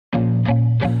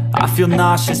I feel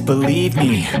nauseous, believe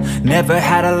me. Never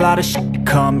had a lot of shit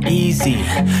come easy.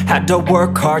 Had to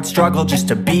work hard, struggle just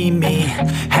to be me.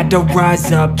 Had to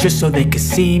rise up just so they could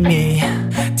see me.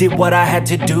 Did what I had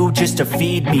to do just to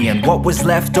feed me, and what was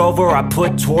left over I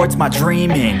put towards my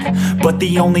dreaming. But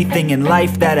the only thing in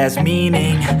life that has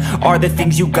meaning are the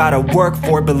things you gotta work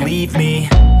for, believe me.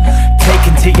 Take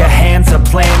into your hands a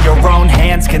plan, your own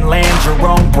hands can land your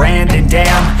own brand. And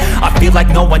damn, I feel like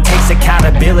no one takes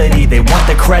accountability. They want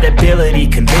the credibility,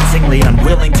 convincingly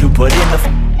unwilling to put in the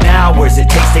hours it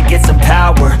takes to get some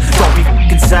power. Don't be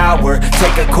f***ing sour,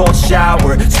 take a cold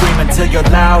shower. Scream until you're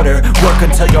louder, work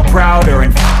until you're prouder.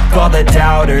 And f*** all the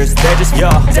doubters, they're just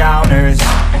your downers.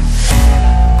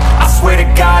 I swear to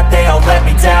God they all let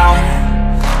me down.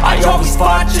 I always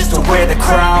fought just to wear the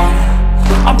crown.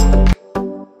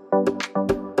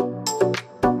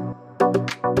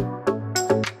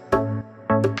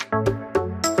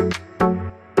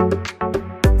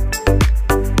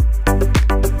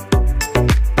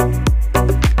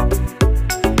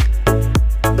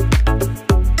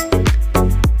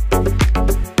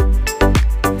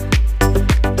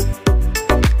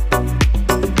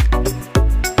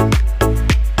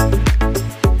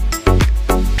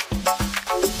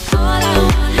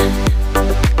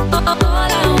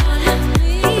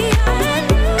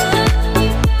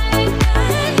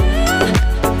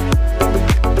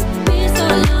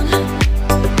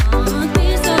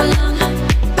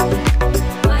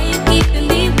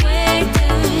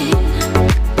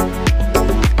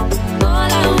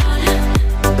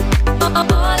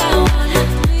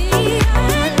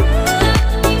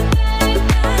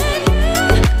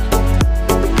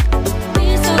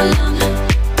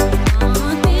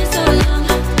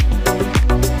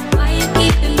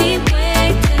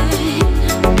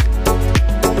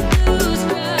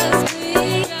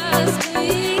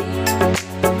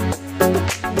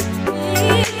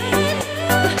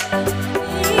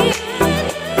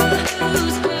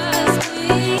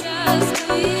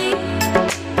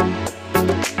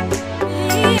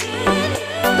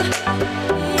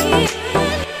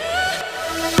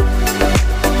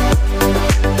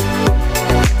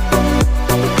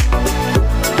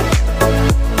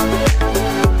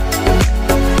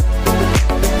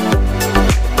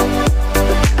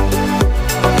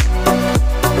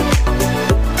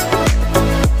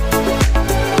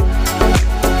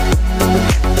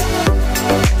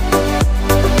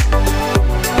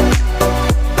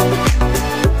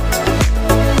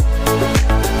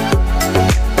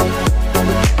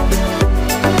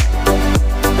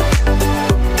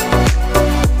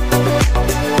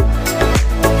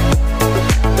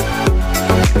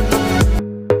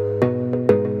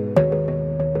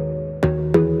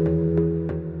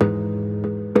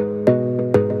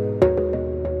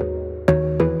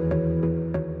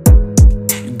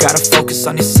 Gotta focus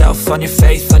on yourself, on your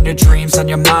faith, on your dreams, on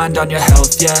your mind, on your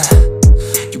health, yeah.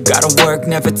 You gotta work,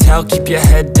 never tell, keep your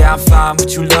head down, find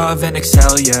what you love and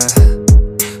excel, yeah.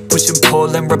 Push and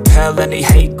pull and repel any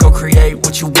hate, go create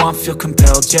what you want, feel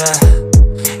compelled, yeah.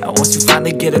 And once you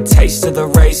finally get a taste of the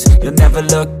race, you'll never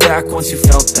look back once you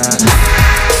felt that.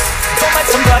 Don't let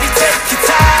somebody take your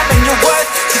time and your worth,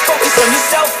 just focus on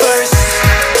yourself first.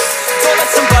 Don't let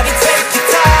somebody take your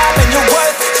time and your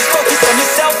worth, just focus on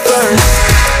yourself first.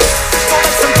 Don't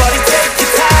let somebody take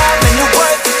your time and your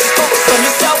worth, just focus on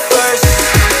yourself first.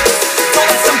 Don't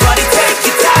let somebody take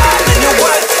your time and your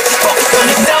worth, just focus on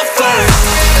yourself first.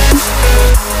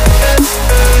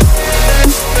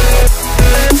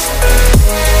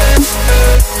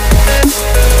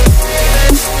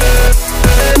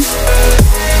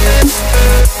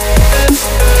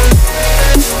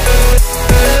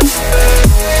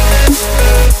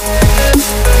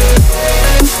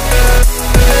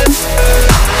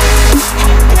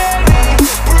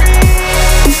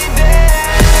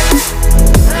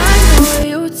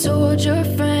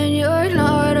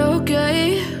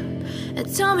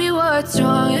 Tell me what's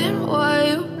wrong and why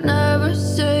you never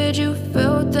said you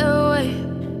felt that way.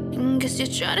 And guess you're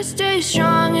trying to stay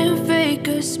strong and fake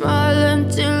a smile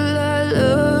until I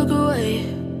look away.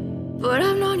 But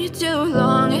I've known you too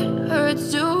long, it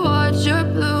hurts to watch your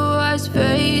blue eyes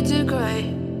fade to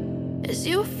gray as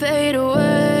you fade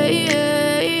away,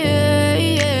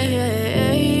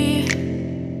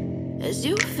 as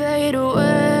you fade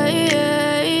away.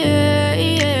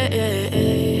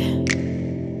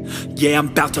 Yeah, I'm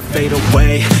about to fade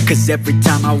away. Cause every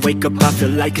time I wake up I feel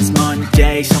like it's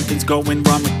Monday. Something's going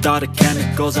wrong with all the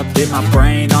chemicals up in my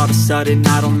brain. All of a sudden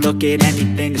I don't look at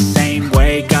anything the same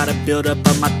way. Gotta build up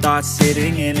of my thoughts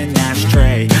sitting in an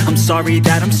ashtray. I'm sorry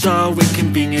that I'm so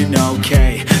inconvenient,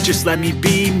 okay. Just let me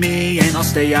be me and I'll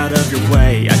stay out of your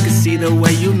way. I can see the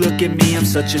way you look at me, I'm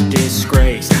such a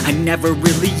disgrace. I never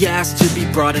really asked to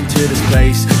be brought into this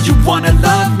place. You wanna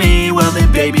love me? Well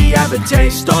then baby, have a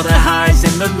taste. All the highs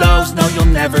and the lows, no you'll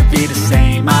never be the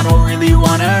same. I don't really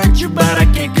wanna hurt you, but I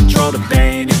can't control the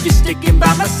pain. If you're sticking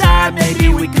by my side, maybe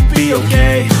we could be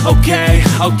okay.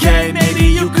 Okay, maybe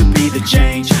you could be the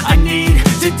change I need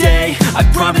today. I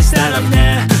promise that I've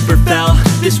never felt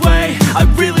this way. I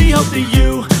really hope that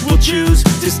you will choose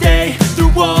to stay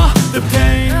through all the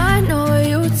pain. I know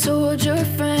you told your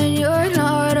friend you're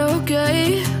not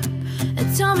okay,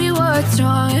 and tell me what's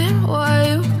wrong and why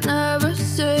you never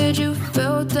said you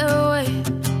felt that way.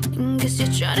 Guess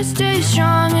you're trying to stay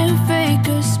strong and fake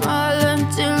a smile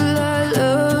until I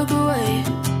look away.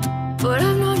 But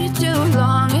I've known you too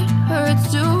long, it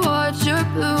hurts to watch your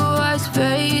blue eyes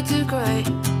fade to gray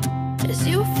as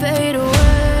you fade away.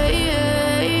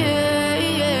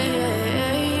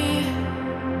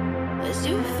 As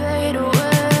you fade away.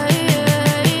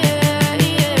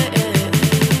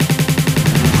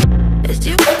 As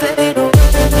you fade away.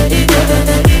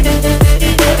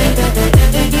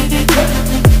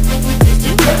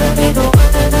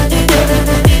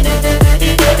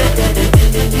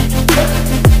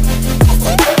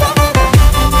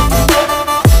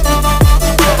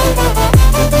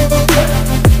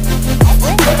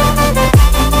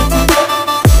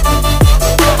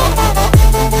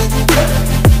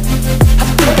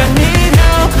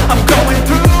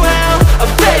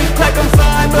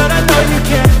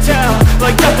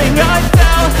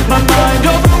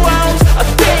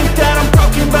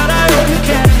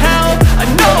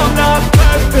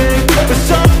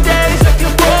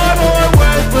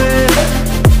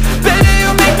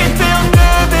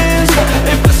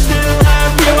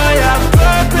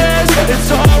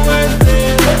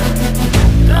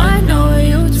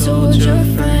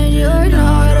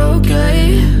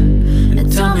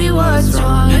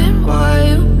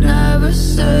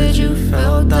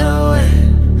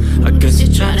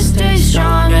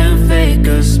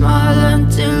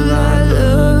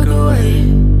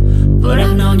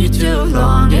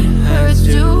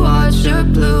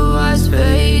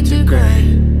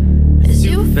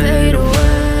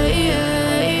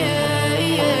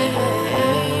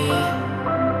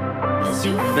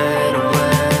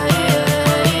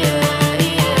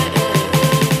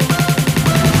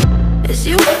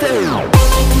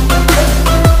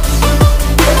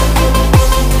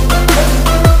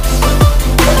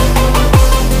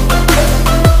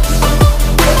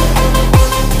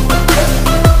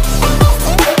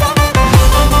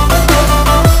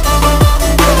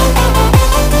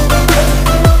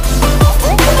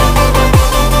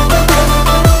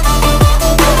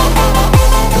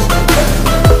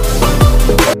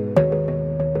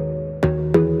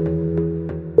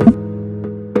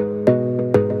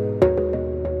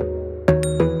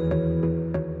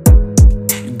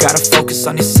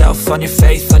 On yourself, on your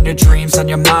faith, on your dreams, on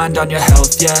your mind, on your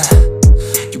health, yeah.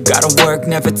 You gotta work,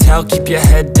 never tell, keep your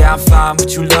head down, find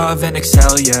what you love and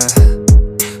excel, yeah.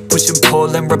 Push and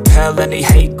pull and repel any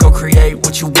hate, go create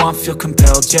what you want, feel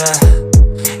compelled, yeah.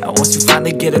 And once you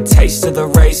finally get a taste of the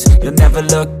race, you'll never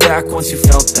look back once you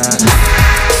felt that.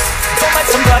 Don't let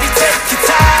somebody take your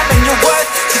time and your worth,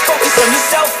 just focus on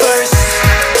yourself first.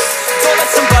 Don't let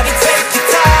somebody take your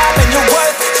time and your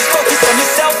worth, just focus on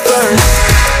yourself first.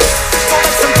 Don't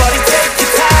let somebody take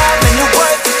your time and your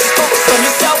worth, just focus on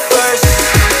yourself first.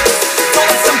 Don't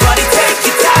let somebody take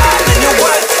your time and your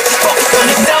worth, just focus on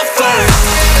yourself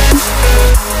first.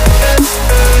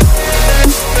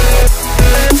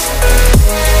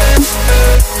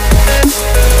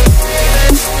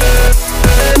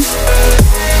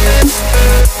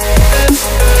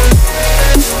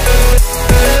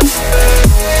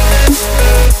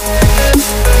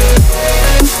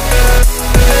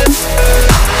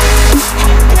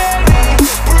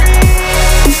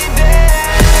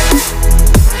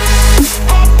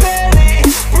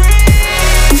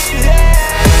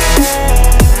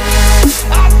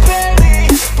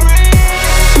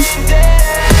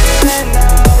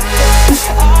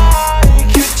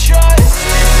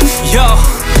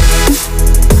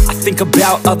 think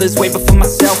about others way before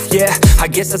myself, yeah. I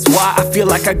guess that's why I feel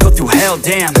like I go through hell,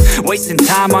 damn. Wasting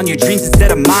time on your dreams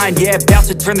instead of mine, yeah. About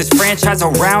to turn this franchise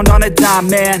around on a dime,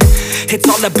 man. It's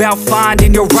all about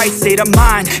finding your right state of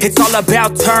mind. It's all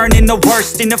about turning the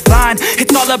worst into fine.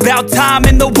 It's all about time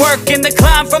and the work and the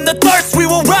climb. From the thirst we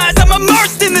will rise, I'm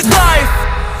immersed in this life.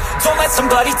 Don't let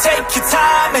somebody take your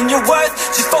time and your worth.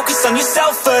 Just focus on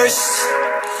yourself first.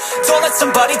 Don't let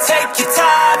somebody take your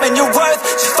time and your worth.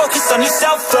 Just focus on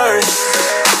yourself first.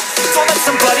 Don't let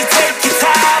somebody take your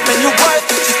time and your worth.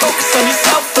 Just focus on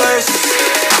yourself first.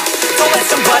 Don't let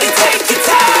somebody take your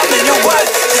time and your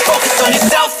worth.